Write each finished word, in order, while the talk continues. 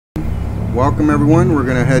Welcome everyone. We're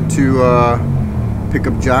gonna head to pick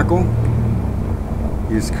up Jackal.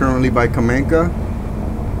 He's currently by Kamenka,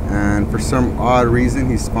 and for some odd reason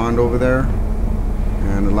he spawned over there,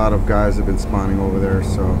 and a lot of guys have been spawning over there,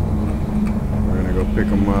 so we're gonna go pick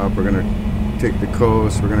him up. We're gonna take the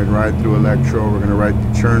coast, we're gonna ride through Electro, we're gonna ride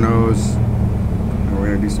through Chernos, and we're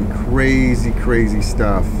gonna do some crazy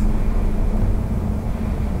stuff.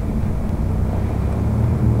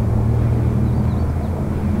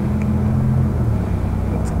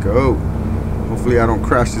 Go. Hopefully I don't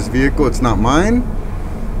crash this vehicle. It's not mine,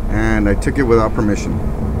 and I took it without permission.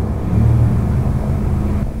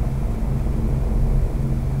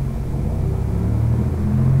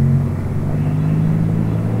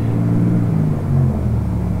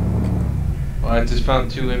 Well, I just found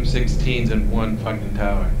 2 M16s and 1 fucking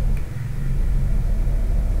tower.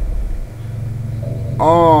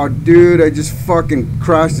 Oh dude, I just fucking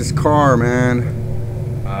crashed this car,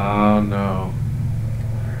 man. Oh no.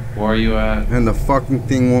 Where are you at? And the fucking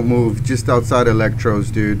thing won't move. Just outside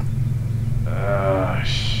Electros, dude. Oh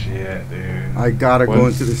shit, dude. I gotta go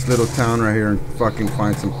into this little town right here and fucking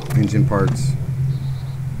find some engine parts.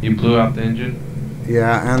 You blew out the engine?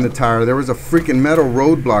 Yeah, and the tire. There was a freaking metal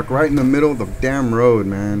roadblock right in the middle of the damn road,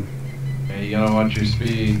 man. Yeah, you gotta watch your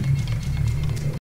speed.